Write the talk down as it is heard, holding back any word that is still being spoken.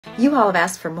You all have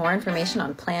asked for more information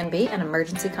on Plan B and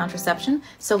emergency contraception,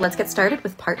 so let's get started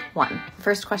with part 1.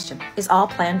 First question, is all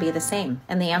Plan B the same?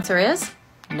 And the answer is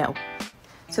no.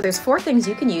 So there's 4 things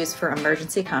you can use for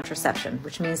emergency contraception,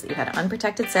 which means that you had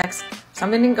unprotected sex,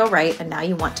 something didn't go right, and now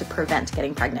you want to prevent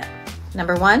getting pregnant.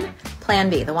 Number 1,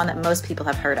 Plan B, the one that most people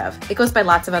have heard of. It goes by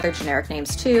lots of other generic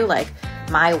names too, like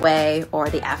My Way or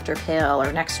the After Pill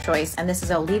or Next Choice, and this is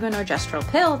a levonorgestrel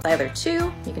pill. It's either 2,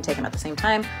 you can take them at the same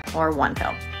time, or 1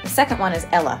 pill. The second one is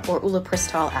Ella, or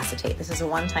ulipristal acetate. This is a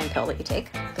one-time pill that you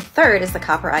take. The third is the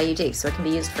copper IUD, so it can be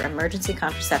used for emergency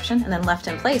contraception and then left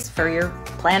in place for your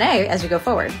Plan A as you go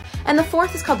forward. And the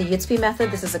fourth is called the Utspi method.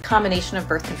 This is a combination of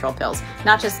birth control pills.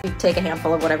 Not just you take a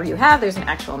handful of whatever you have, there's an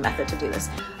actual method to do this.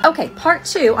 Okay, part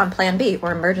 2 on Plan B,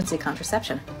 or emergency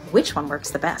contraception. Which one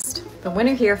works the best? The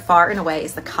winner here far and away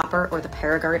is the copper or the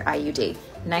Paragard IUD.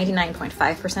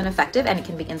 99.5% effective, and it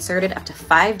can be inserted up to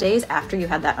 5 days after you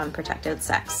had that unprotected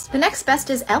sex. The next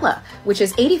best is Ella, which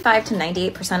is 85 to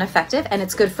 98% effective, and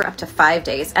it's good for up to 5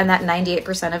 days. And that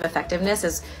 98% of effectiveness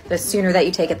is the sooner that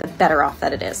you take it, the better off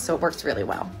that it is. So it works really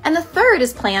well. And the third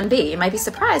is Plan B. You might be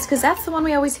surprised because that's the one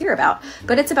we always hear about,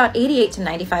 but it's about 88 to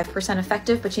 95%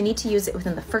 effective, but you need to use it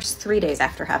within the first 3 days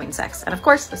after having sex. And of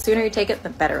course, the sooner you take it, the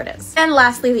better it is. And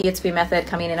lastly, the Utspi method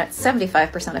coming in at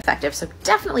 75% effective, so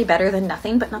definitely better than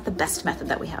nothing, but not the best method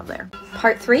that we have there.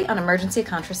 Part 3 on emergency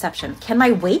contraception. Can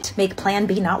my weight make Plan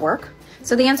B not work?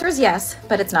 So the answer is yes,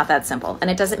 but it's not that simple. And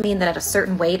it doesn't mean that at a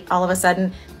certain weight, all of a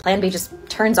sudden, Plan B just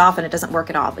turns off and it doesn't work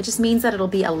at all. It just means that it'll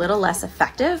be a little less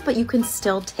effective, but you can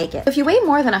still take it. If you weigh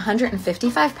more than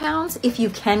 155 pounds, if you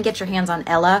can get your hands on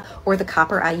Ella or the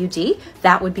copper IUD,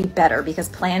 that would be better because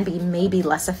Plan B may be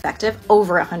less effective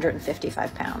over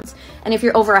 155 pounds. And if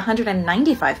you're over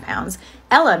 195 pounds,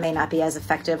 Ella may not be as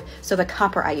effective, so the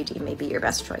copper IUD may be your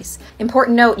best choice.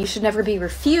 Important note, you should never be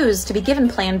refused to be given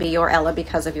Plan B or Ella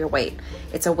because of your weight.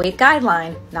 It's a weight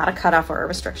guideline, not a cutoff or a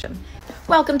restriction.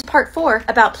 Welcome to part 4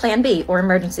 about Plan B or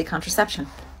emergency contraception.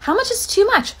 How much is too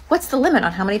much? What's the limit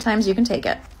on how many times you can take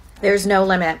it? There's no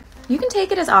limit. You can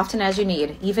take it as often as you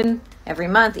need, even every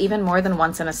month, even more than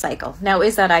once in a cycle. Now,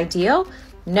 is that ideal?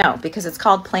 No, because it's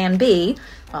called Plan B.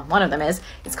 Well, one of them is.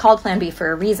 It's called Plan B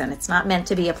for a reason. It's not meant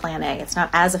to be a Plan A. It's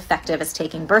not as effective as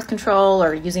taking birth control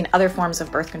or using other forms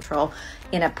of birth control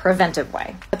in a preventive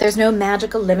way. But there's no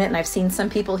magical limit, and I've seen some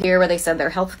people here where they said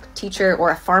their health teacher or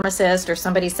a pharmacist or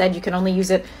somebody said you can only use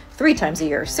it 3 times a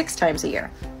year, 6 times a year.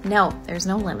 No, there's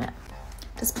no limit.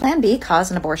 Does Plan B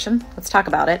cause an abortion? Let's talk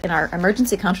about it in our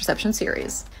emergency contraception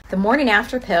series. The morning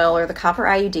after pill or the copper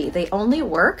IUD, they only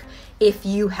work if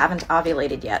you haven't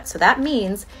ovulated yet. So that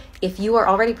means if you are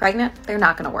already pregnant, they're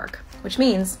not going to work, which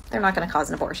means they're not going to cause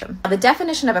an abortion. Now, the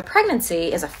definition of a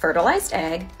pregnancy is a fertilized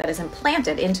egg that is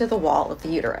implanted into the wall of the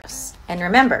uterus. And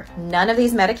remember, none of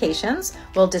these medications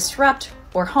will disrupt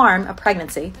or harm a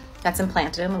pregnancy that's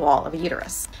implanted in the wall of a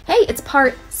uterus. Hey, it's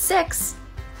part 6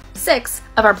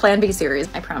 of our Plan B series.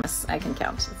 I promise I can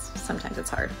count. Sometimes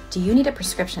it's hard. Do you need a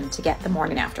prescription to get the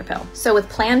morning after pill? So with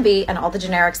Plan B and all the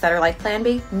generics that are like Plan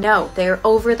B, no, they're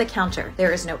over the counter.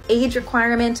 There is no age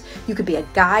requirement. You could be a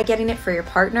guy getting it for your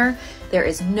partner. There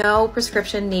is no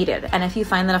prescription needed. And if you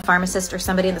find that a pharmacist or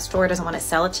somebody in the store doesn't want to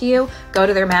sell it to you, go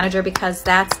to their manager because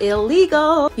that's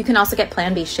illegal. You can also get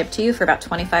Plan B shipped to you for about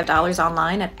 $25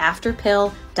 online at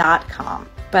afterpill.com.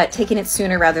 But taking it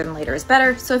sooner rather than later is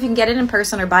better. So if you can get it in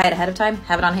person or buy it ahead of time,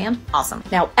 have it on hand, awesome.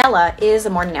 Now, Ella is a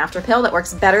morning after pill that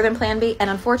works better than Plan B, and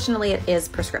unfortunately it is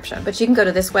prescription. But you can go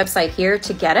to this website here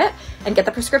to get it and get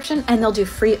the prescription, and they'll do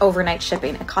free overnight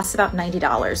shipping. It costs about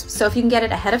 $90. So if you can get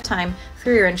it ahead of time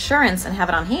through your insurance and have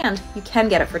it on hand, you can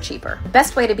get it for cheaper. The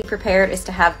best way to be prepared is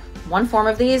to have one form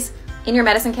of these in your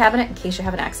medicine cabinet in case you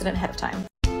have an accident ahead of time.